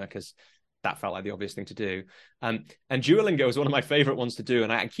 12-minute timer because that felt like the obvious thing to do. And Duolingo is one of my favorite ones to do.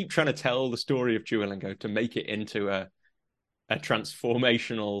 And I keep trying to tell the story of Duolingo to make it into a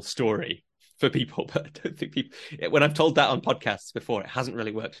transformational story for people. But I don't think when I've told that on podcasts before, it hasn't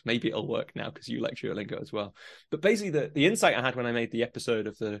really worked. Maybe it'll work now because you like Duolingo as well. But basically the insight I had when I made the episode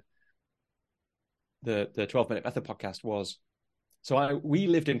of the 12-minute method podcast was, we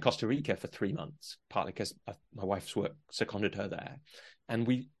lived in Costa Rica for 3 months, partly because my wife's work seconded her there.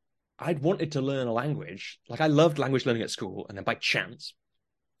 And I'd wanted to learn a language. I loved language learning at school. And then by chance,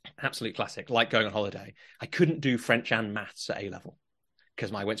 absolute classic, like going on holiday, I couldn't do French and maths at A-level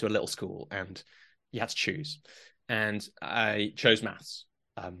because I went to a little school and you had to choose. And I chose maths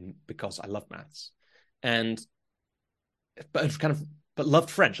because I love maths. But loved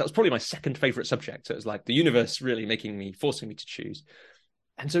French. That was probably my second favorite subject. So it was like the universe really forcing me to choose.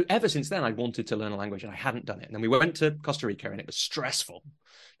 And so ever since then, I wanted to learn a language and I hadn't done it. And then we went to Costa Rica and it was stressful.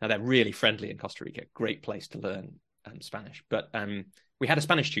 Now they're really friendly in Costa Rica, great place to learn Spanish. But we had a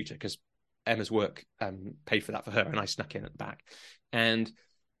Spanish tutor because Emma's work paid for that for her, and I snuck in at the back. And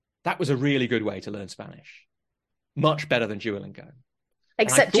that was a really good way to learn Spanish. Much better than Duolingo.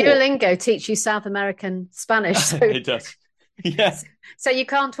 Except Duolingo teach you South American Spanish. So... It does. Yes. So you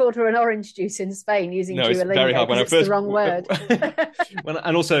can't order an orange juice in Spain using Duolingo. It's very hard. It's the wrong word.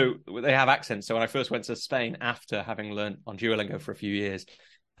 And also they have accents. So when I first went to Spain after having learned on Duolingo for a few years,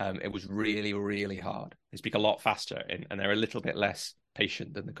 it was really, really hard. They speak a lot faster and they're a little bit less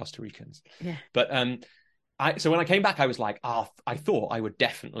patient than the Costa Ricans. Yeah. But so when I came back, I was like, I thought I would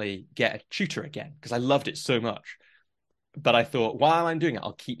definitely get a tutor again because I loved it so much. But I thought, while I'm doing it,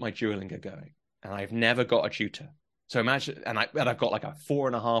 I'll keep my Duolingo going. And I've never got a tutor. So imagine, and I've got like a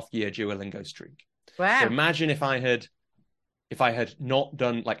 4.5-year Duolingo streak. Wow. So imagine if I had not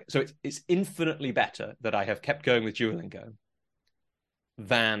done so it's infinitely better that I have kept going with Duolingo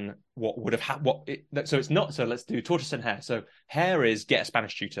than what would have so it's not. So let's do tortoise and hare. So hare is get a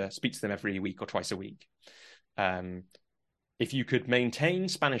Spanish tutor, speak to them every week or twice a week. If you could maintain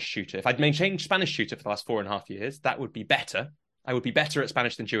Spanish tutor, if I'd maintained Spanish tutor for the last 4.5 years, that would be better. I would be better at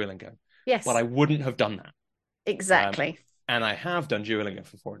Spanish than Duolingo. Yes. But I wouldn't have done that. Exactly. And I have done Duolingo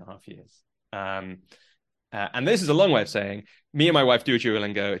for 4.5 years. And this is a long way of saying, me and my wife do a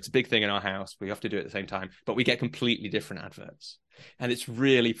Duolingo. It's a big thing in our house. We have to do it at the same time, but we get completely different adverts. And it's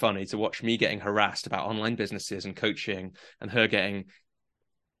really funny to watch me getting harassed about online businesses and coaching and her getting,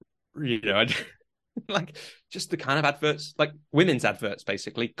 like just the kind of adverts, like women's adverts,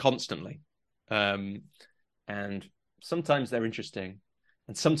 basically constantly. And sometimes they're interesting.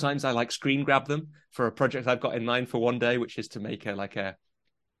 And sometimes I screen grab them for a project I've got in mind for one day, which is to make a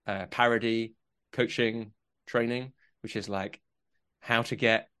parody coaching training, which is like how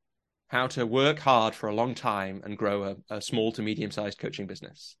to work hard for a long time and grow a small to medium-sized coaching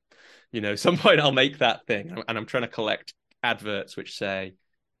business. Some point I'll make that thing. And I'm trying to collect adverts which say,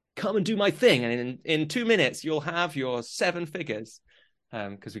 come and do my thing. And in 2 minutes, you'll have your 7 figures.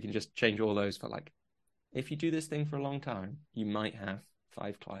 Because we can just change all those for if you do this thing for a long time, you might have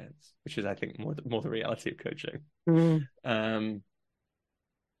 5 clients, which is, I think, more the reality of coaching. Mm.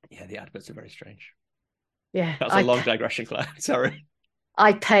 Yeah, the adverts are very strange. Yeah. That's a long digression, Claire. Sorry.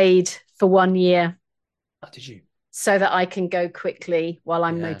 I paid for 1 year. Oh, did you? So that I can go quickly while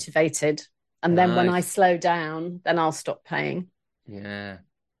I'm motivated. And then when I slow down, then I'll stop paying. Yeah.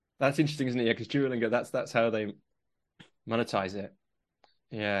 That's interesting, isn't it? Yeah, because Duolingo, that's how they monetize it.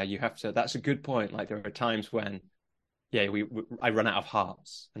 Yeah, you have to. That's a good point. There are times when, I run out of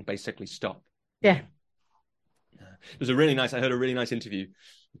hearts and basically stop. Yeah. There's I heard a really nice interview.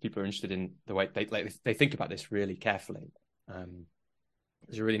 People are interested in the way they think about this really carefully.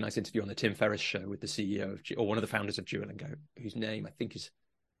 There's a really nice interview on the Tim Ferriss show with the CEO or one of the founders of Duolingo, whose name I think is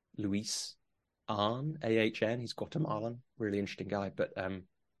Luis Ahn, A-H-N. He's Guatemalan, really interesting guy. But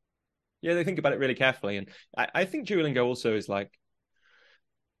they think about it really carefully. And I think Duolingo also is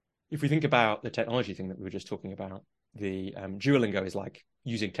if we think about the technology thing that we were just talking about, the Duolingo is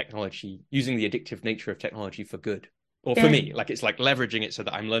using technology, using the addictive nature of technology for good. Or for me, it's leveraging it so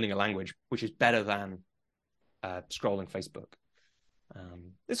that I'm learning a language, which is better than scrolling Facebook.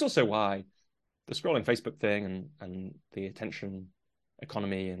 It's also why the scrolling Facebook thing and the attention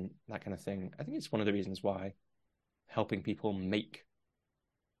economy and that kind of thing, I think it's one of the reasons why helping people make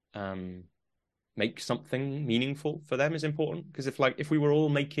something meaningful for them is important. Because if we were all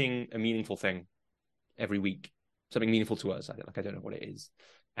making a meaningful thing every week, something meaningful to us, I don't know what it is,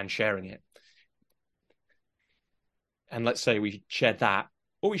 and sharing it, and let's say we shared that,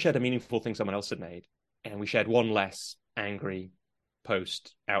 or we shared a meaningful thing someone else had made, and we shared one less angry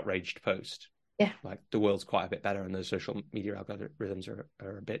post, outraged post. Yeah, the world's quite a bit better, and those social media algorithms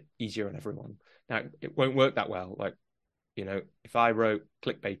are a bit easier on everyone. Now, it won't work that well. If I wrote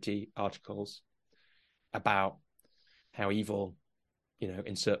clickbaity articles about how evil,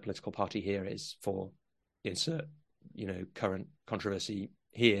 insert political party here is for insert, current controversy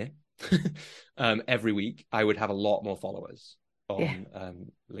here, every week, I would have a lot more followers on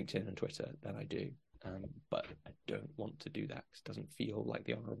LinkedIn and Twitter than I do. But I don't want to do that because it doesn't feel like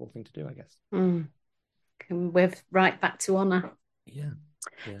the honourable thing to do, I guess. We're right back to honour. Yeah.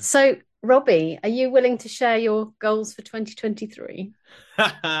 So, Robbie, are you willing to share your goals for 2023?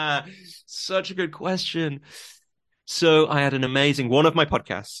 Such a good question. So I had an amazing one of my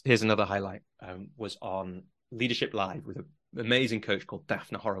podcasts. Here's another highlight. Was on Leadership Live with an amazing coach called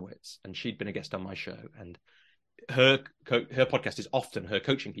Daphne Horowitz, and she'd been a guest on my show. And her podcast is often her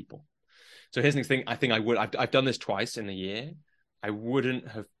coaching people. So here's the thing. I think I've done this twice in the year. I wouldn't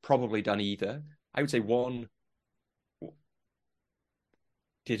have probably done either. I would say one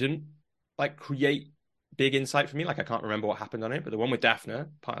didn't like create big insight for me. Like I can't remember what happened on it, but the one with Daphne,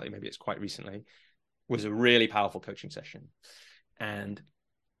 partly maybe it's quite recently, was a really powerful coaching session. And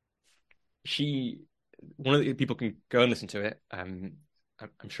one of the people can go and listen to it. I'm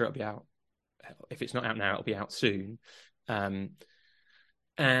sure it'll be out. If it's not out now, it'll be out soon.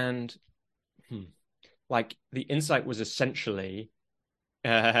 Like the insight was essentially,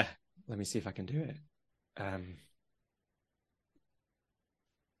 let me see if I can do it.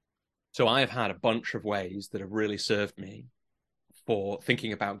 So I have had a bunch of ways that have really served me for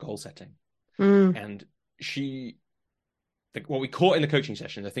thinking about goal setting. And what we caught in the coaching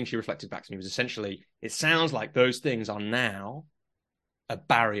session, the thing she reflected back to me was essentially, it sounds like those things are now a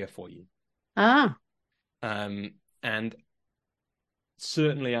barrier for you. And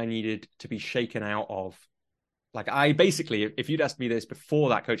certainly I needed to be shaken out of, like I basically, if you'd asked me this before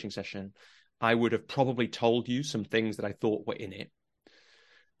that coaching session, I would have probably told you some things that I thought were in it,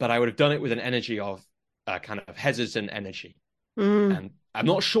 but I would have done it with an energy of kind of hesitant energy. And I'm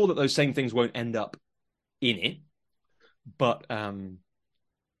not sure that those same things won't end up in it, but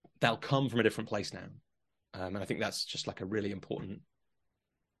they'll come from a different place now. And I think that's just like a really important,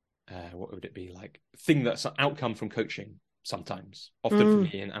 what would it be like, thing that's an outcome from coaching sometimes, often for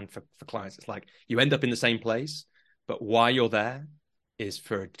me and for clients. It's like you end up in the same place, but why you're there is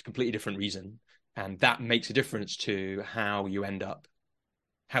for a completely different reason. And that makes a difference to how you end up,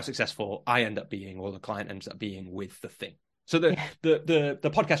 how successful I end up being, or the client ends up being with the thing. So the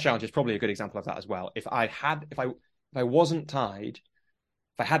podcast challenge is probably a good example of that as well. If I hadn't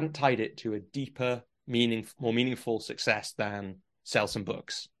tied it to a deeper, more meaningful success than sell some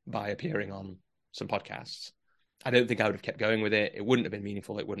books by appearing on some podcasts, I don't think I would have kept going with it. It wouldn't have been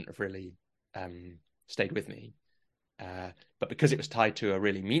meaningful. It wouldn't have really stayed with me. But because it was tied to a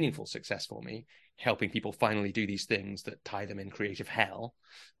really meaningful success for me, helping people finally do these things that tie them in creative hell,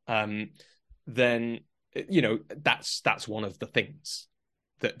 then that's one of the things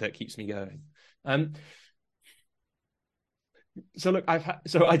that keeps me going. So look,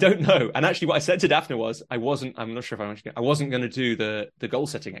 I don't know. And actually what I said to Daphne was, I'm not sure if I wasn't going to do the goal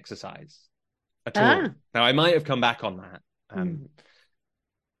setting exercise at all. Now I might have come back on that,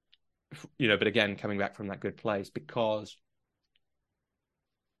 but again, coming back from that good place because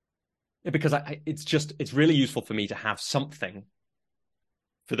it's really useful for me to have something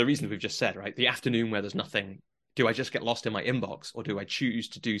for the reasons we've just said, right? The afternoon where there's nothing, do I just get lost in my inbox, or do I choose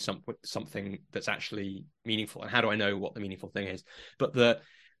to do something that's actually meaningful? And how do I know what the meaningful thing is? But the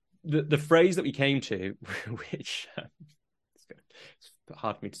phrase that we came to, which it's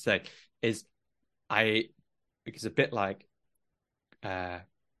hard for me to say, is because a bit like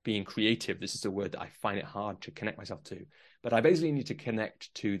being creative, this is a word that I find it hard to connect myself to, but I basically need to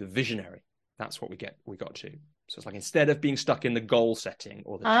connect to the visionary. That's what we got to. So it's like, instead of being stuck in the goal setting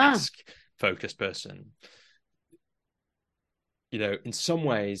or the task focused person, in some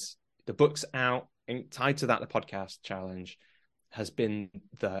ways, the book's out, and tied to that, the podcast challenge has been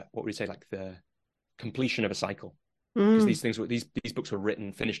the completion of a cycle. Because these books were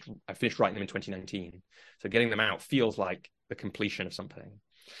I finished writing them in 2019. So getting them out feels like the completion of something.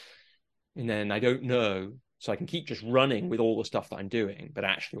 And then I don't know, so I can keep just running with all the stuff that I'm doing. But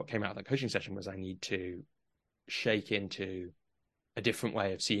actually what came out of that coaching session was I need to shake into a different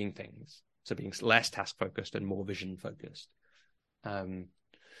way of seeing things. So being less task focused and more vision focused. So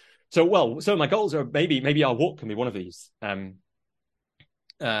my goals are maybe our walk can be one of these.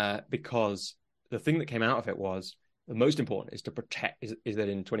 Because the thing that came out of it was, the most important is to protect, is that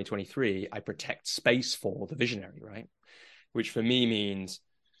in 2023, I protect space for the visionary, right? Which for me means,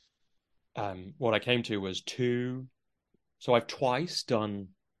 what I came to was so I've twice done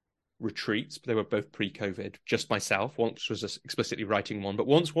retreats, but they were both pre-COVID, just myself. Once was explicitly writing one, but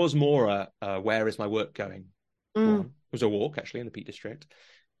once was more where is my work going? One. It was a walk actually in the Peak District,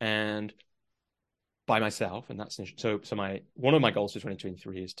 and by myself, and that's so one of my goals for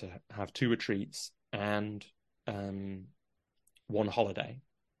 2023 is to have 2 retreats and one holiday,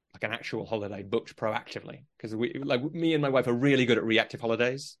 like an actual holiday booked proactively, because me and my wife are really good at reactive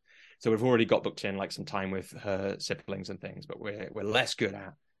holidays. So we've already got booked in like some time with her siblings and things, but we're less good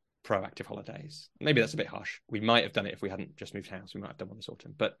at proactive holidays. Maybe that's a bit harsh. We might have done it if we hadn't just moved house. We might have done one this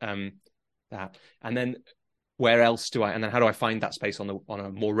autumn, but that. And then where else and then how do I find that space on a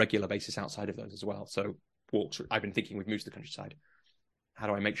more regular basis outside of those as well? So walks. I've been thinking we've moved to the countryside. How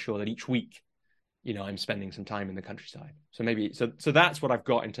do I make sure that each week, I'm spending some time in the countryside? So maybe, so that's what I've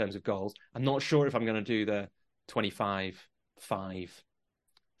got in terms of goals. I'm not sure if I'm going to do the 25-5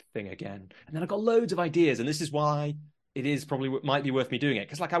 thing again. And then I've got loads of ideas, and this is why it is probably might be worth me doing it.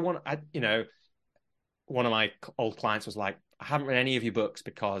 Because like one of my old clients was like, I haven't read any of your books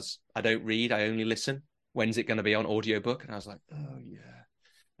because I don't read, I only listen. When's it going to be on audiobook? And I was like, oh yeah.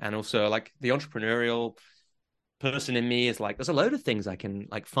 And also like the entrepreneurial person in me is like, there's a load of things I can,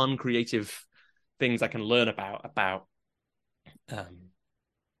 like fun, creative things I can learn about the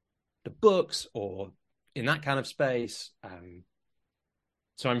books or in that kind of space.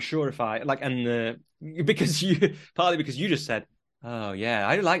 So I'm sure if I like, and partly because you just said, oh yeah,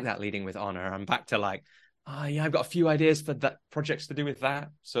 I like that leading with honor. I'm back to like, oh yeah, I've got a few ideas for that projects to do with that.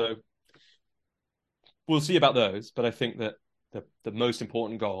 So we'll see about those. But I think that the most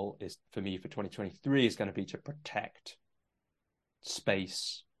important goal is for me for 2023 is going to be to protect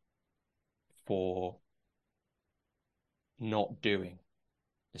space for not doing,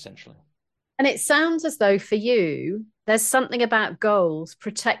 essentially. And it sounds as though for you, there's something about goals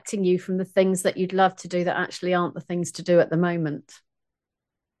protecting you from the things that you'd love to do that actually aren't the things to do at the moment.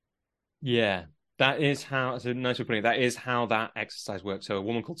 Yeah, that is how, it's a nice way of putting it, that is how that exercise works. So a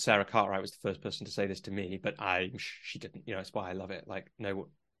woman called Sarah Cartwright was the first person to say this to me, but she didn't, it's why I love it. Like, no,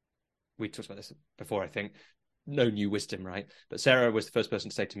 we talked about this before, I think, no new wisdom, right? But Sarah was the first person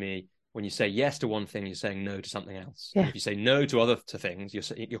to say to me, when you say yes to one thing, you're saying no to something else. Yeah. And if you say no to things,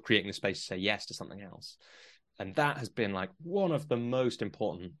 you're creating the space to say yes to something else. And that has been like one of the most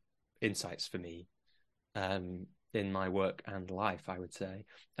important insights for me in my work and life, I would say.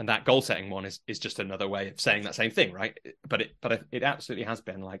 And that goal setting one is just another way of saying that same thing, right? But it absolutely has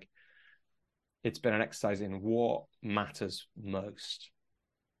been like, it's been an exercise in what matters most.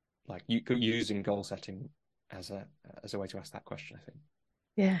 Like using goal setting as a way to ask that question, I think.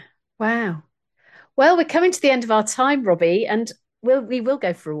 Yeah. Wow. Well, we're coming to the end of our time, Robbie, and we will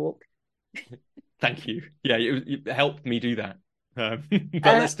go for a walk. Thank you. Yeah, it helped me do that. But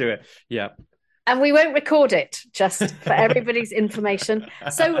let's do it. Yeah. And we won't record it, just for everybody's information.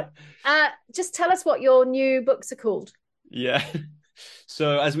 So just tell us what your new books are called. Yeah.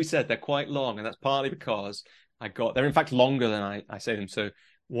 So as we said, they're quite long, and that's partly because they're in fact longer than I say them. So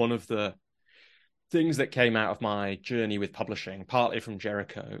one of the things that came out of my journey with publishing, partly from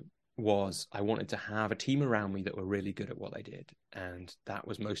Jericho, was I wanted to have a team around me that were really good at what they did. And that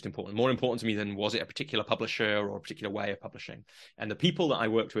was most important. More important to me than was it a particular publisher or a particular way of publishing. And the people that I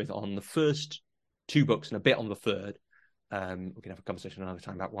worked with on the first 2 books and a bit on the third, we can have a conversation another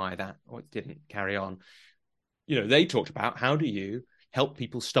time about why that didn't carry on. They talked about how do you help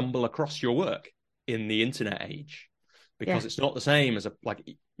people stumble across your work in the internet age? Because it's not the same as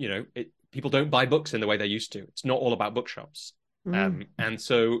people don't buy books in the way they used to. It's not all about bookshops. And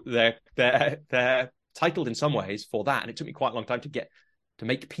so they're titled in some ways for that. And it took me quite a long time to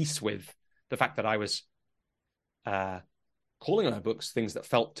make peace with the fact that I was calling on my books things that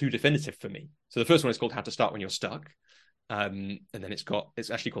felt too definitive for me. So the first one is called How to Start When You're Stuck. And then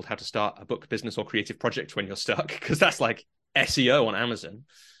it's actually called How to Start a Book, Business or Creative Project When You're Stuck, because that's like SEO on Amazon.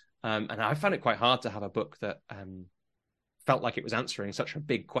 And I found it quite hard to have a book that felt like it was answering such a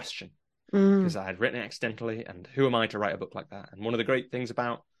big question. Because I had written it accidentally, and who am I to write a book like that? And one of the great things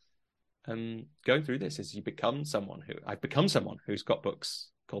about going through this is I've become someone who's got books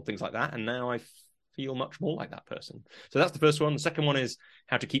called things like that, and now I feel much more like that person. So that's the first one. The second one is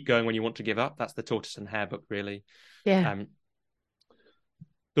How to Keep Going When You Want to Give Up. That's the tortoise and hare book, really. Yeah.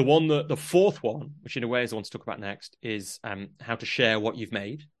 The fourth one, which in a way is the one to talk about next, is How to Share What You've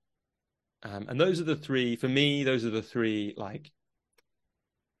Made. And those are the three, for me, like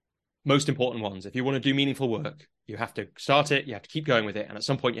most important ones. If you want to do meaningful work, you have to start it, you have to keep going with it, and at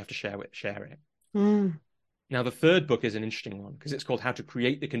some point you have to share it. Now, the third book is an interesting one because it's called How to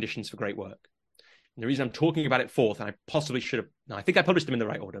Create the Conditions for Great Work. And the reason I'm talking about it fourth, and I possibly should have, no, I think I published them in the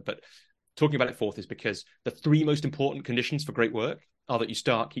right order, but talking about it fourth is because the 3 most important conditions for great work are that you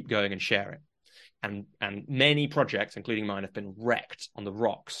start, keep going, and share it. And many projects, including mine, have been wrecked on the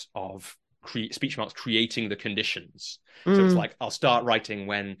rocks of speech marks creating the conditions. So it's like I'll start writing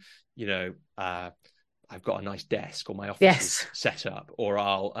when I've got a nice desk or my office is set up, or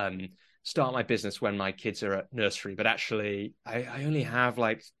I'll start my business when my kids are at nursery, but actually I only have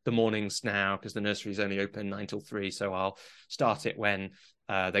like the mornings now because the nursery is only open 9 till 3, so I'll start it when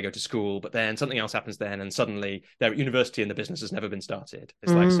they go to school, but then something else happens then, and suddenly they're at university and the business has never been started.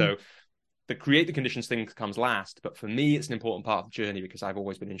 It's like, so the create the conditions thing comes last, but for me it's an important part of the journey because I've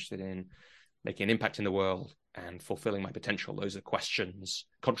always been interested in making an impact in the world and fulfilling my potential. Those are questions.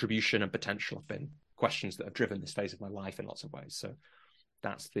 Contribution and potential have been questions that have driven this phase of my life in lots of ways. So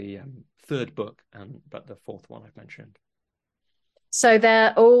that's the third book, but the fourth one I've mentioned. So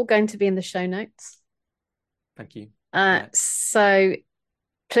they're all going to be in the show notes. Thank you. So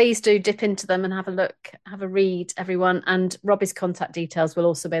please do dip into them and have a look, have a read, everyone. And Robbie's contact details will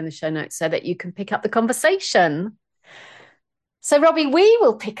also be in the show notes so that you can pick up the conversation. So, Robbie, we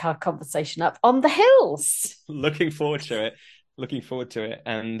will pick our conversation up on the hills. Looking forward to it.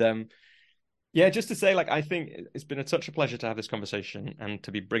 And just to say, like, I think it's been such a pleasure to have this conversation and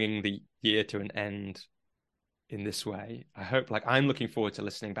to be bringing the year to an end in this way. I hope, like, I'm looking forward to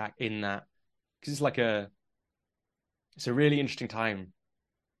listening back in that, because it's a really interesting time,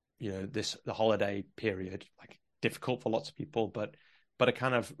 the holiday period, like difficult for lots of people, but a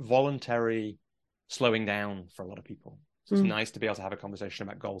kind of voluntary slowing down for a lot of people. So it's nice to be able to have a conversation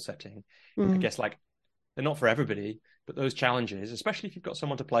about goal setting. I guess, like, they're not for everybody, but those challenges, especially if you've got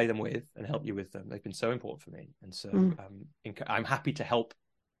someone to play them with and help you with them, they've been so important for me. And so I'm happy to help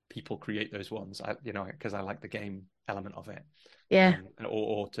people create those ones, because I like the game element of it. Yeah.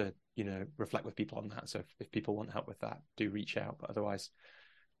 Or to, reflect with people on that. So if people want help with that, do reach out. But otherwise,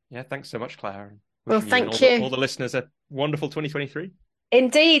 thanks so much, Claire. Well, thank you. All the listeners a wonderful 2023.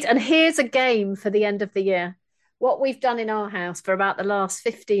 Indeed. And here's a game for the end of the year. What we've done in our house for about the last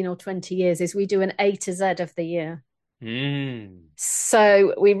 15 or 20 years is we do an A to Z of the year.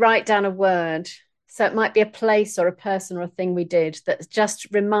 So we write down a word. So it might be a place or a person or a thing we did that just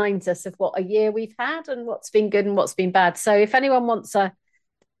reminds us of what a year we've had and what's been good and what's been bad. So if anyone wants a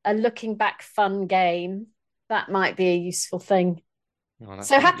looking back fun game, that might be a useful thing.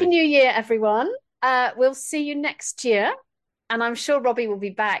 So Happy New Year, everyone. We'll see you next year. And I'm sure Robbie will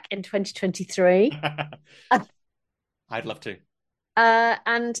be back in 2023. I'd love to.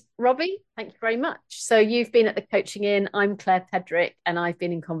 And Robbie, thank you very much. So you've been at the Coaching Inn. I'm Claire Pedrick, and I've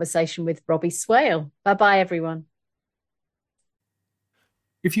been in conversation with Robbie Swale. Bye-bye, everyone.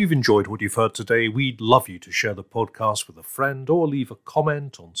 If you've enjoyed what you've heard today, we'd love you to share the podcast with a friend or leave a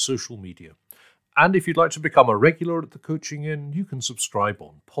comment on social media. And if you'd like to become a regular at the Coaching Inn, you can subscribe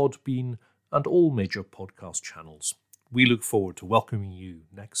on Podbean and all major podcast channels. We look forward to welcoming you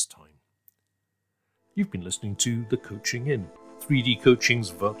next time. You've been listening to The Coaching Inn, 3D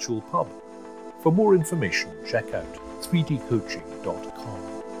Coaching's virtual pub. For more information, check out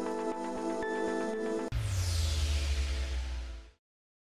 3dcoaching.com.